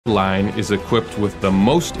line is equipped with the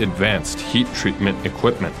most advanced heat treatment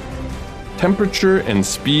equipment. Temperature and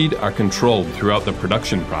speed are controlled throughout the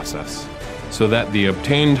production process, so that the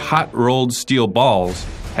obtained hot-rolled steel balls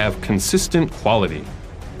have consistent quality.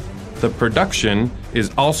 The production is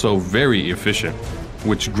also very efficient,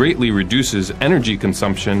 which greatly reduces energy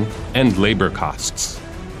consumption and labor costs.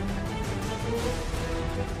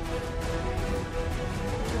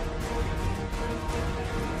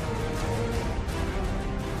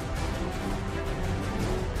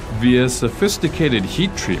 Via sophisticated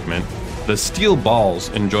heat treatment, the steel balls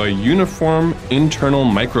enjoy uniform internal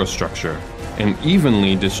microstructure and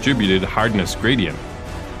evenly distributed hardness gradient.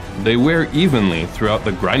 They wear evenly throughout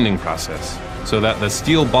the grinding process, so that the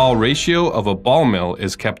steel ball ratio of a ball mill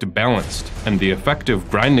is kept balanced and the effective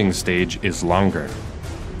grinding stage is longer.